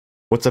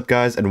What's up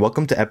guys, and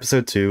welcome to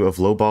episode 2 of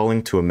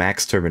Lowballing to a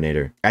Max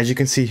Terminator. As you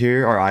can see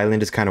here, our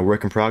island is kind of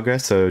work in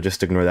progress, so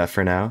just ignore that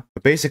for now.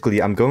 But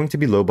basically, I'm going to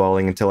be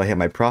lowballing until I hit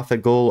my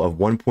profit goal of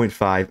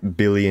 1.5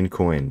 billion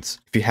coins.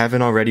 If you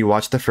haven't already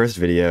watched the first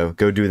video,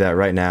 go do that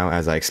right now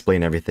as I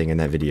explain everything in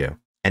that video.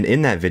 And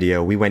in that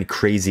video, we went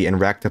crazy and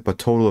racked up a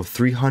total of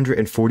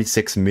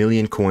 346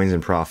 million coins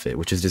in profit,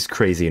 which is just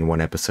crazy in one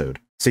episode.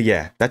 So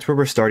yeah, that's where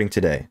we're starting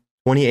today.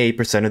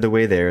 28% of the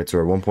way there to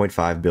our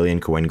 1.5 billion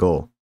coin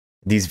goal.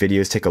 These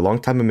videos take a long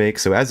time to make,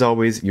 so as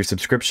always, your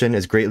subscription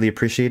is greatly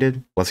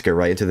appreciated. Let's get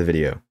right into the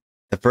video.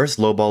 The first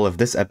lowball of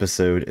this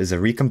episode is a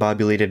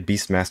recombobulated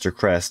Beastmaster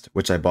crest,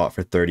 which I bought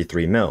for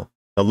 33 mil.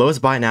 The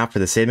lowest buy now for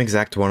the same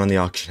exact one on the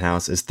auction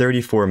house is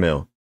 34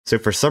 mil. So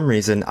for some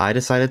reason, I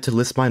decided to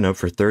list mine up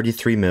for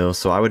 33 mil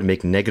so I would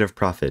make negative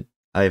profit.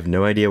 I have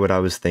no idea what I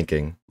was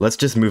thinking. Let's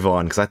just move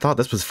on, because I thought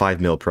this was 5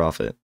 mil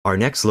profit. Our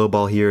next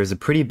lowball here is a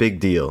pretty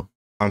big deal.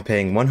 I'm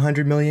paying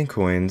 100 million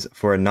coins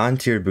for a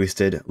non-tier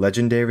boosted,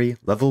 legendary,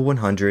 level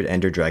 100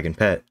 Ender Dragon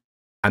pet.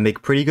 I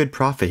make pretty good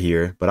profit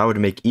here, but I would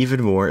make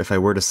even more if I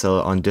were to sell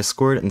it on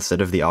Discord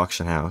instead of the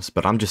auction house,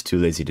 but I'm just too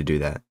lazy to do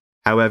that.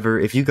 However,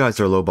 if you guys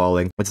are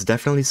lowballing, it's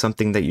definitely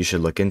something that you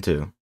should look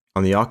into.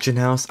 On the auction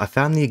house, I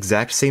found the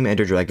exact same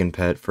Ender Dragon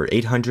pet for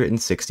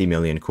 860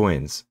 million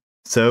coins.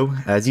 So,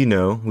 as you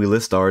know, we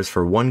list ours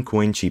for 1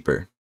 coin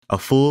cheaper. A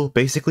full,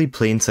 basically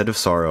plain set of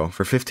sorrow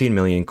for 15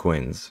 million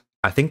coins.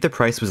 I think the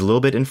price was a little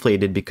bit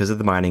inflated because of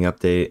the mining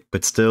update,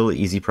 but still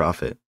easy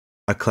profit.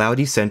 A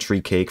cloudy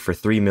sentry cake for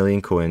 3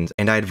 million coins,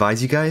 and I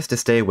advise you guys to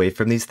stay away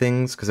from these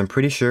things because I'm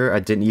pretty sure I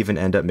didn't even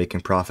end up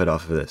making profit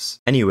off of this.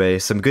 Anyway,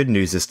 some good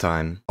news this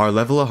time. Our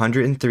level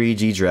 103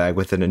 G-Drag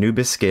with an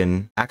Anubis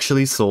skin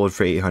actually sold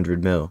for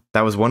 800 mil.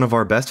 That was one of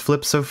our best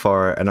flips so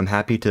far, and I'm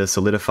happy to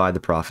solidify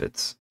the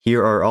profits.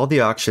 Here are all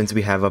the auctions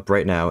we have up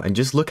right now, and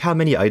just look how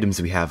many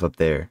items we have up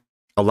there.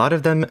 A lot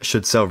of them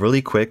should sell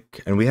really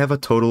quick, and we have a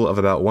total of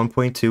about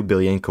 1.2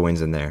 billion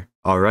coins in there.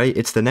 Alright,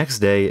 it's the next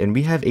day, and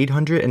we have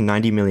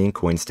 890 million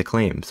coins to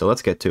claim, so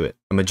let's get to it.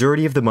 A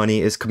majority of the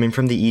money is coming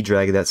from the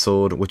E-Drag that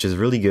sold, which is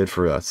really good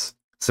for us.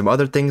 Some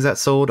other things that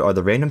sold are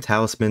the random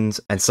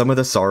talismans and some of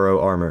the Sorrow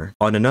armor.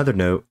 On another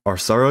note, our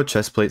Sorrow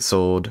chestplate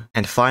sold,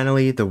 and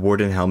finally, the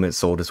Warden helmet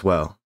sold as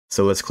well.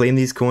 So let's claim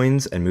these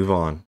coins and move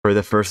on. For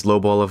the first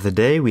lowball of the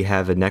day, we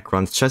have a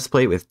Necron's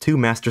chestplate with 2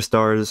 Master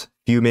Stars,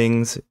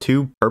 Fumings,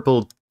 2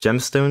 purple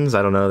gemstones,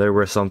 I don't know, there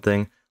were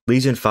something,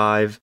 Legion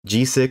 5,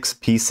 G6,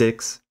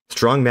 P6,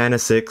 Strong Mana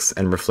 6,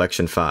 and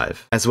Reflection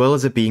 5, as well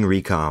as it being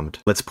recombed.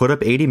 Let's put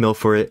up 80 mil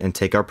for it and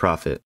take our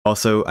profit.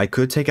 Also, I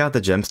could take out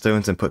the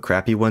gemstones and put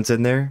crappy ones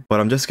in there,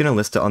 but I'm just gonna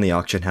list it on the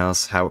auction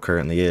house how it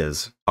currently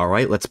is.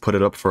 Alright, let's put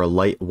it up for a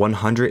light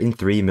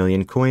 103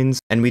 million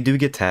coins, and we do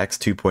get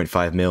taxed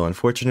 2.5 mil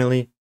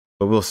unfortunately,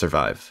 but we'll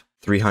survive.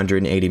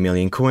 380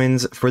 million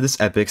coins for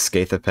this epic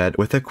Skatha pet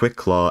with a Quick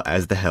Claw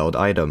as the held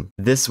item.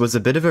 This was a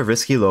bit of a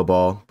risky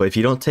lowball, but if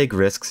you don't take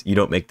risks, you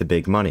don't make the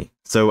big money.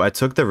 So I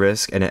took the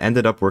risk and it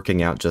ended up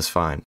working out just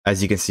fine.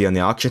 As you can see on the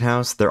auction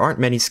house, there aren't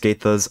many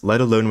Skathas, let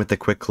alone with the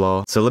Quick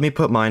Claw, so let me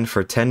put mine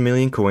for 10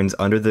 million coins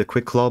under the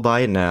Quick Claw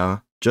buy it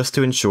now, just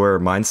to ensure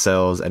mine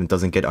sells and it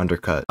doesn't get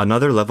undercut.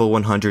 Another level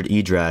 100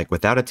 E-Drag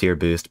without a tier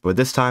boost, but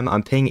this time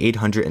I'm paying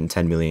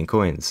 810 million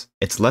coins.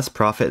 It's less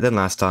profit than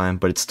last time,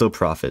 but it's still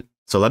profit.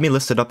 So let me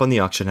list it up on the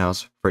auction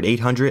house for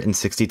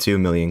 862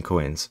 million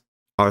coins.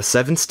 Our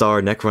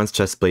 7-star Necron's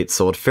chestplate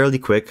sold fairly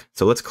quick,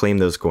 so let's claim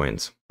those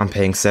coins. I'm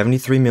paying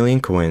 73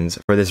 million coins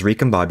for this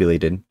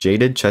recombobulated,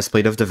 jaded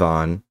chestplate of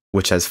Devon,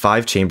 which has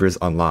 5 chambers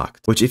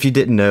unlocked, which if you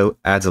didn't know,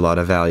 adds a lot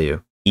of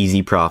value.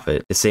 Easy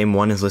profit. The same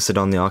one is listed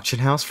on the auction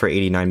house for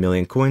 89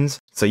 million coins,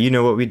 so you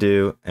know what we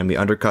do, and we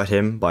undercut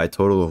him by a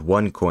total of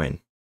 1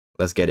 coin.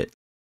 Let's get it.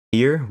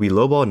 Here, we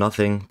lowball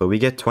nothing, but we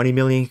get 20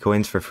 million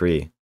coins for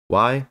free.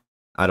 Why?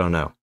 I don't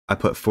know. I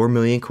put 4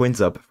 million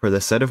coins up for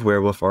the set of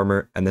werewolf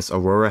armor and this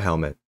Aurora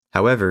helmet.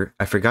 However,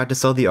 I forgot to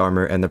sell the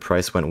armor and the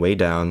price went way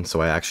down,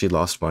 so I actually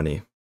lost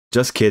money.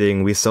 Just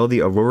kidding, we sell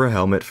the Aurora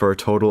helmet for a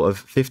total of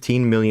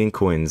 15 million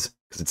coins,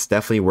 because it's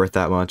definitely worth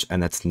that much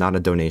and that's not a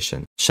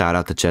donation. Shout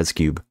out to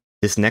Chesscube.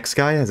 This next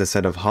guy has a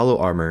set of hollow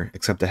armor,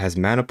 except it has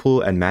mana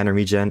pool and mana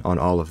regen on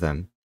all of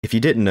them. If you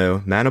didn't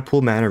know, mana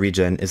pool mana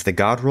regen is the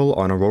god roll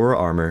on Aurora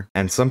armor,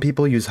 and some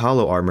people use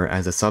hollow armor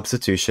as a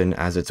substitution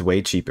as it's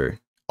way cheaper.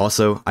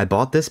 Also, I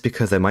bought this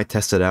because I might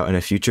test it out in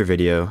a future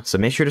video, so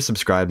make sure to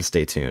subscribe and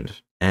stay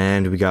tuned.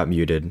 And we got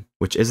muted,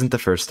 which isn't the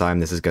first time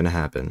this is gonna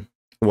happen.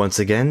 Once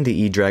again, the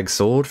E-Drag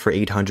sold for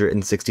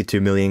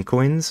 862 million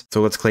coins, so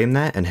let's claim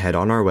that and head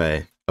on our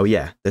way. Oh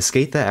yeah, the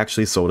Skatha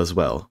actually sold as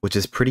well, which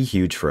is pretty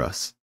huge for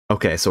us.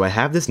 Okay, so I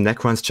have this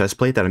Necron's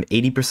chestplate that I'm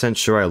 80%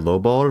 sure I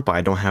lowballed, but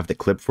I don't have the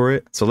clip for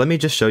it, so let me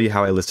just show you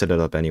how I listed it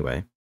up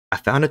anyway. I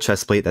found a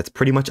chestplate that's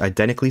pretty much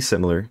identically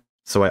similar,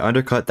 so I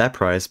undercut that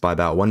price by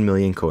about 1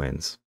 million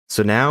coins.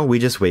 So now we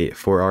just wait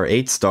for our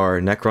 8-star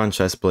Necron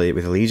chestplate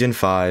with Legion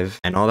 5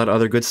 and all that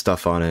other good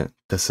stuff on it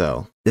to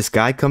sell. This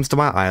guy comes to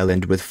my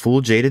island with full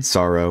jaded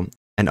Sorrow,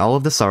 and all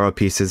of the Sorrow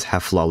pieces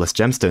have flawless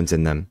gemstones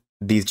in them.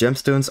 These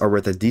gemstones are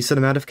worth a decent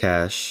amount of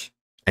cash,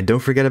 And don't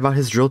forget about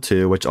his drill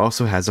too, which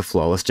also has a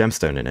flawless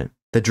gemstone in it.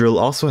 The drill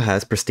also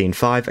has pristine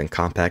 5 and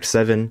compact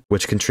 7,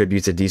 which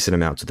contributes a decent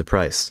amount to the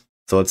price.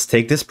 So let's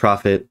take this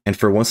profit, and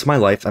for once in my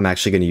life, I'm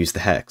actually going to use the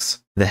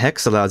hex. The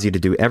hex allows you to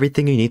do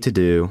everything you need to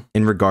do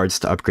in regards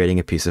to upgrading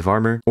a piece of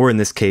armor, or in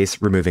this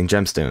case, removing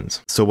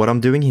gemstones. So what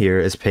I'm doing here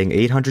is paying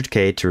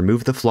 800k to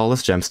remove the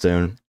flawless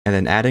gemstone, and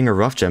then adding a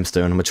rough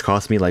gemstone, which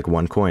cost me like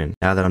 1 coin.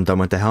 Now that I'm done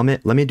with the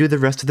helmet, let me do the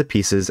rest of the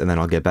pieces, and then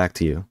I'll get back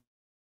to you.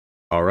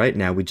 Alright,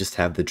 now we just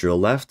have the drill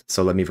left,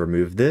 so let me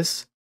remove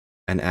this,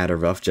 and add a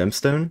rough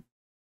gemstone,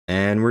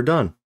 and we're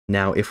done.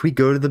 Now, if we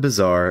go to the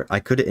bazaar, I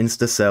could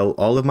insta-sell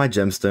all of my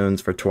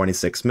gemstones for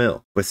 26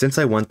 mil, but since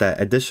I want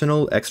that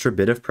additional extra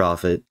bit of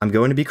profit, I'm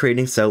going to be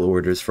creating sell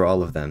orders for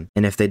all of them,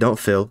 and if they don't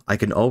fill, I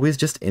can always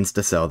just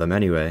insta-sell them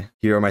anyway.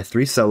 Here are my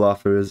 3 sell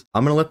offers.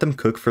 I'm gonna let them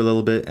cook for a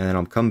little bit, and then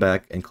I'll come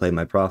back and claim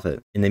my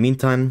profit. In the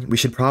meantime, we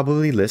should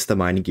probably list the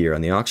mining gear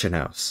on the auction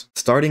house,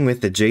 starting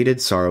with the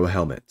Jaded Sorrow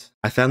helmet.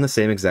 I found the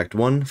same exact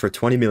one for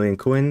 20 million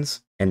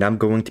coins, and I'm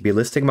going to be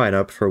listing mine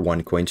up for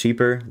 1 coin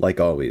cheaper,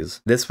 like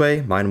always. This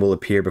way, mine will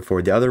appear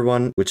before the other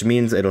one, which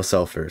means it'll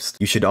sell first.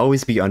 You should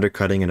always be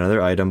undercutting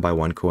another item by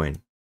 1 coin.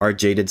 Our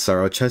Jaded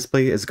Sorrow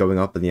chestplate is going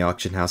up in the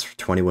auction house for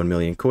 21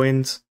 million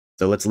coins,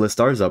 so let's list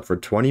ours up for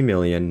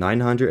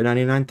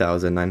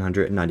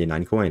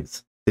 20,999,999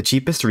 coins. The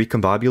cheapest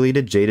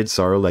recombobulated Jaded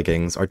Sorrow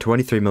leggings are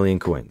 23 million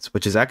coins,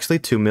 which is actually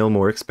 2 mil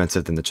more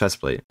expensive than the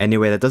chestplate.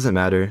 Anyway, that doesn't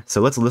matter, so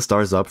let's list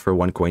ours up for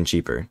 1 coin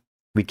cheaper.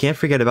 We can't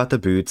forget about the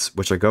boots,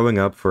 which are going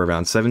up for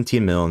around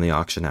 17 mil in the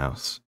auction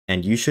house.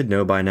 And you should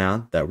know by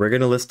now that we're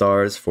going to list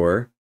ours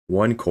for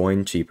 1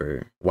 coin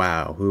cheaper.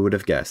 Wow, who would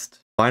have guessed?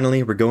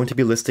 Finally, we're going to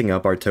be listing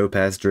up our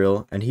topaz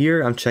drill, and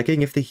here I'm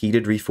checking if the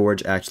heated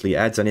reforge actually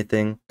adds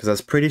anything, because I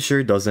was pretty sure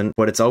it doesn't,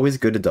 but it's always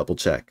good to double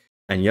check.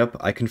 And yup,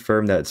 I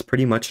confirm that it's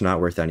pretty much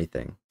not worth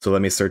anything. So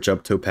let me search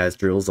up topaz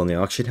drills on the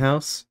auction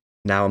house.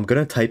 Now I'm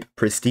gonna type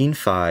pristine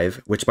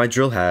 5, which my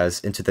drill has,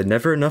 into the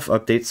never enough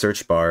update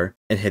search bar,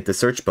 and hit the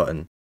search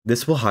button.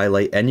 This will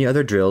highlight any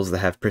other drills that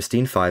have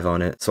pristine 5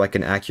 on it, so I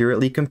can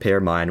accurately compare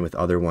mine with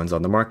other ones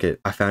on the market.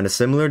 I found a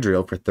similar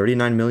drill for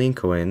 39 million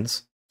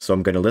coins, so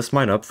I'm gonna list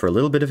mine up for a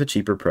little bit of a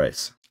cheaper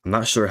price. I'm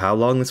not sure how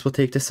long this will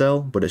take to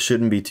sell, but it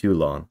shouldn't be too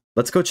long.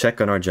 Let's go check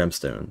on our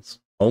gemstones.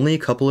 Only a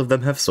couple of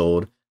them have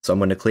sold, so I'm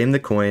gonna claim the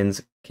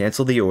coins,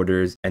 cancel the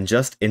orders, and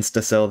just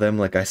insta-sell them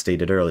like I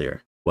stated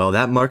earlier. Well,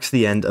 that marks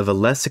the end of a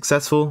less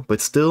successful,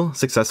 but still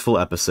successful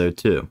episode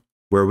 2,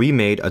 where we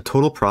made a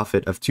total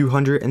profit of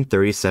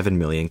 237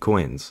 million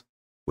coins,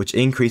 which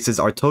increases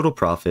our total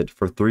profit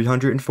from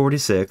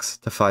 346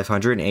 to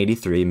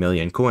 583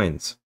 million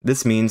coins.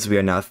 This means we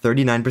are now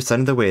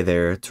 39% of the way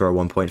there to our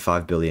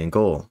 1.5 billion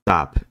goal.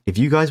 Stop. If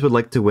you guys would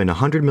like to win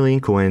 100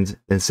 million coins,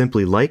 then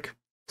simply like,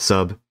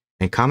 sub,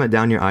 and comment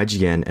down your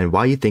IGN and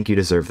why you think you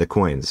deserve the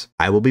coins.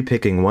 I will be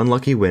picking 1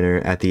 lucky winner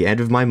at the end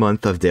of my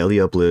month of daily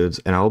uploads,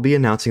 and I will be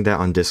announcing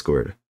that on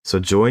Discord. So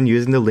join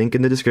using the link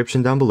in the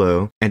description down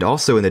below, and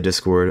also in the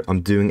Discord,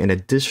 I'm doing an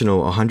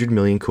additional 100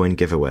 million coin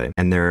giveaway,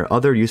 and there are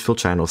other useful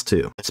channels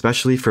too,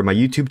 especially for my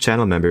YouTube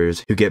channel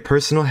members who get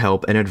personal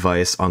help and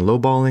advice on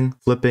lowballing,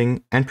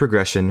 flipping, and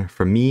progression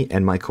from me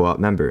and my co-op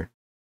member.